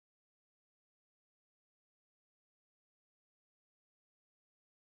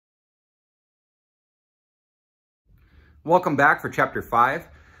Welcome back for chapter 5.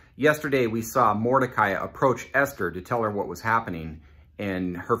 Yesterday we saw Mordecai approach Esther to tell her what was happening,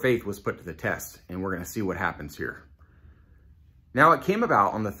 and her faith was put to the test, and we're going to see what happens here. Now it came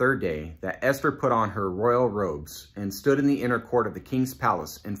about on the third day that Esther put on her royal robes and stood in the inner court of the king's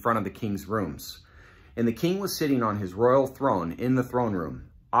palace in front of the king's rooms. And the king was sitting on his royal throne in the throne room,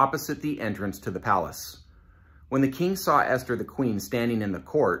 opposite the entrance to the palace. When the king saw Esther the queen standing in the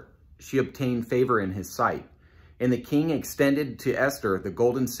court, she obtained favor in his sight. And the king extended to Esther the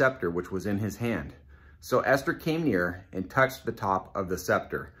golden scepter which was in his hand. So Esther came near and touched the top of the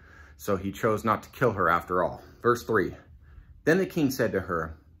scepter. So he chose not to kill her after all. Verse 3. Then the king said to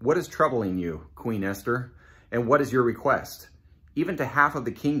her, "What is troubling you, Queen Esther? And what is your request? Even to half of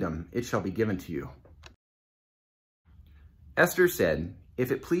the kingdom it shall be given to you." Esther said,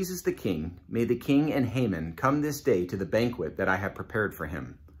 "If it pleases the king, may the king and Haman come this day to the banquet that I have prepared for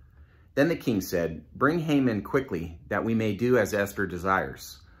him." Then the king said, "Bring Haman quickly, that we may do as Esther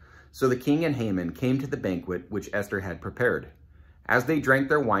desires." So the king and Haman came to the banquet which Esther had prepared. As they drank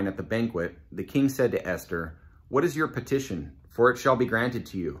their wine at the banquet, the king said to Esther, "What is your petition? For it shall be granted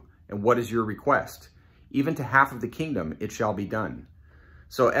to you. And what is your request? Even to half of the kingdom it shall be done."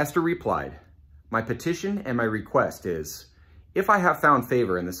 So Esther replied, "My petition and my request is, if I have found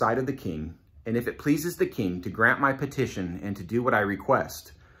favor in the sight of the king, and if it pleases the king to grant my petition and to do what I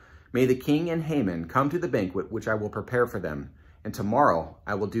request, may the king and Haman come to the banquet which I will prepare for them, and tomorrow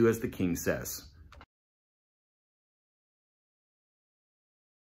I will do as the king says."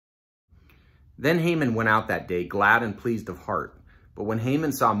 Then Haman went out that day glad and pleased of heart. But when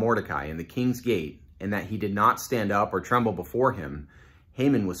Haman saw Mordecai in the king's gate, and that he did not stand up or tremble before him,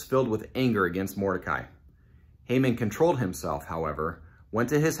 Haman was filled with anger against Mordecai. Haman controlled himself, however, went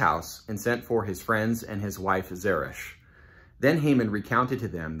to his house, and sent for his friends and his wife Zeresh. Then Haman recounted to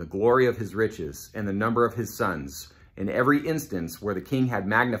them the glory of his riches and the number of his sons, in every instance where the king had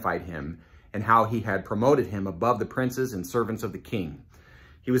magnified him, and how he had promoted him above the princes and servants of the king.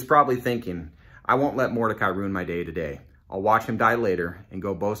 He was probably thinking, "I won't let Mordecai ruin my day today. I'll watch him die later and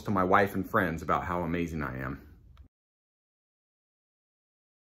go boast to my wife and friends about how amazing I am."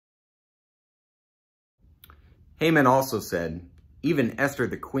 Haman also said, "Even Esther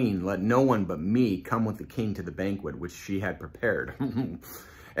the queen, let no one but me come with the king to the banquet which she had prepared.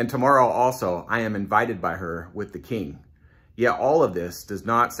 And tomorrow also I am invited by her with the king. Yet all of this does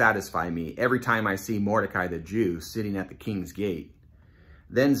not satisfy me every time I see Mordecai the Jew sitting at the king's gate."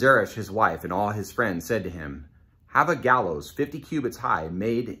 Then Zeresh his wife and all his friends said to him, "Have a gallows 50 cubits high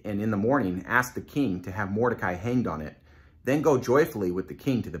made, and in the morning ask the king to have Mordecai hanged on it. Then go joyfully with the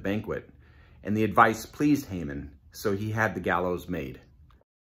king to the banquet." And the advice pleased Haman, so he had the gallows made.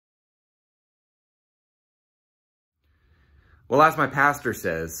 Well, as my pastor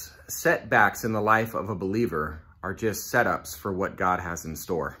says, setbacks in the life of a believer are just setups for what God has in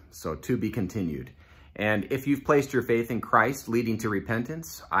store. So to be continued. And if you've placed your faith in Christ leading to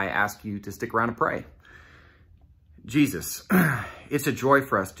repentance, I ask you to stick around and pray. Jesus, it's a joy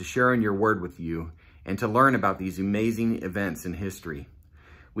for us to share in your word with you and to learn about these amazing events in history.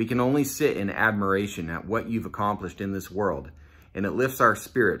 We can only sit in admiration at what you've accomplished in this world, and it lifts our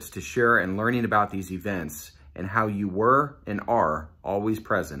spirits to share in learning about these events and how you were and are always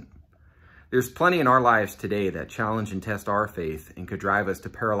present. There's plenty in our lives today that challenge and test our faith and could drive us to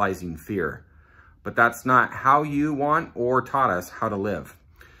paralyzing fear, but that's not how you want or taught us how to live.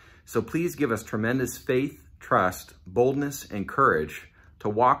 So please give us tremendous faith, trust, boldness, and courage to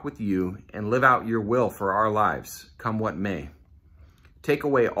walk with you and live out your will for our lives, come what may. Take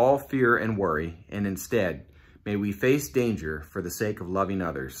away all fear and worry, and instead, may we face danger for the sake of loving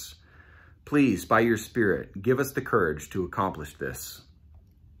others. Please, by your Spirit, give us the courage to accomplish this.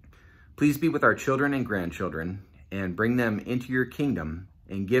 Please be with our children and grandchildren, and bring them into your kingdom,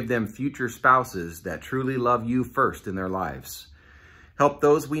 and give them future spouses that truly love you first in their lives. Help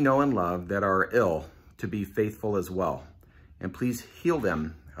those we know and love that are ill to be faithful as well, and please heal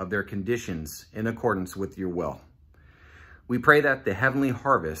them of their conditions in accordance with your will. We pray that the heavenly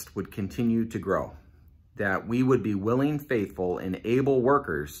harvest would continue to grow, that we would be willing, faithful, and able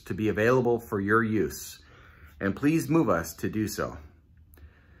workers to be available for your use, and please move us to do so.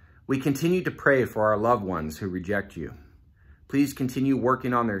 We continue to pray for our loved ones who reject you. Please continue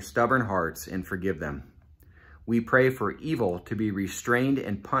working on their stubborn hearts and forgive them. We pray for evil to be restrained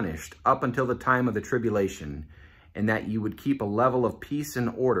and punished up until the time of the tribulation, and that you would keep a level of peace and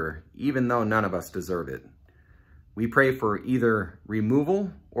order, even though none of us deserve it. We pray for either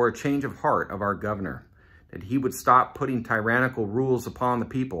removal or a change of heart of our governor, that he would stop putting tyrannical rules upon the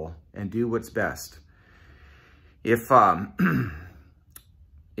people and do what's best. If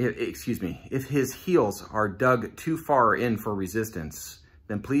if his heels are dug too far in for resistance,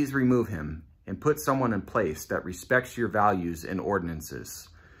 then please remove him and put someone in place that respects your values and ordinances.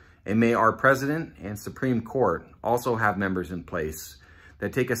 And may our president and Supreme Court also have members in place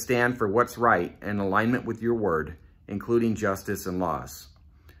that take a stand for what's right in alignment with your word, including justice and laws.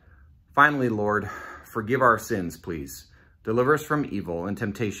 Finally, Lord, forgive our sins, please. Deliver us from evil and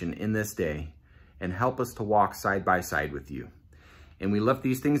temptation in this day, and help us to walk side by side with you. And we lift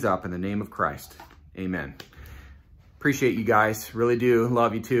these things up in the name of Christ. Amen. Appreciate you guys. Really do.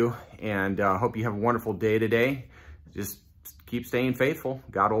 Love you too. And hope you have a wonderful day today. Just keep staying faithful.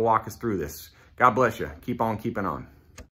 God will walk us through this. God bless you. Keep on keeping on.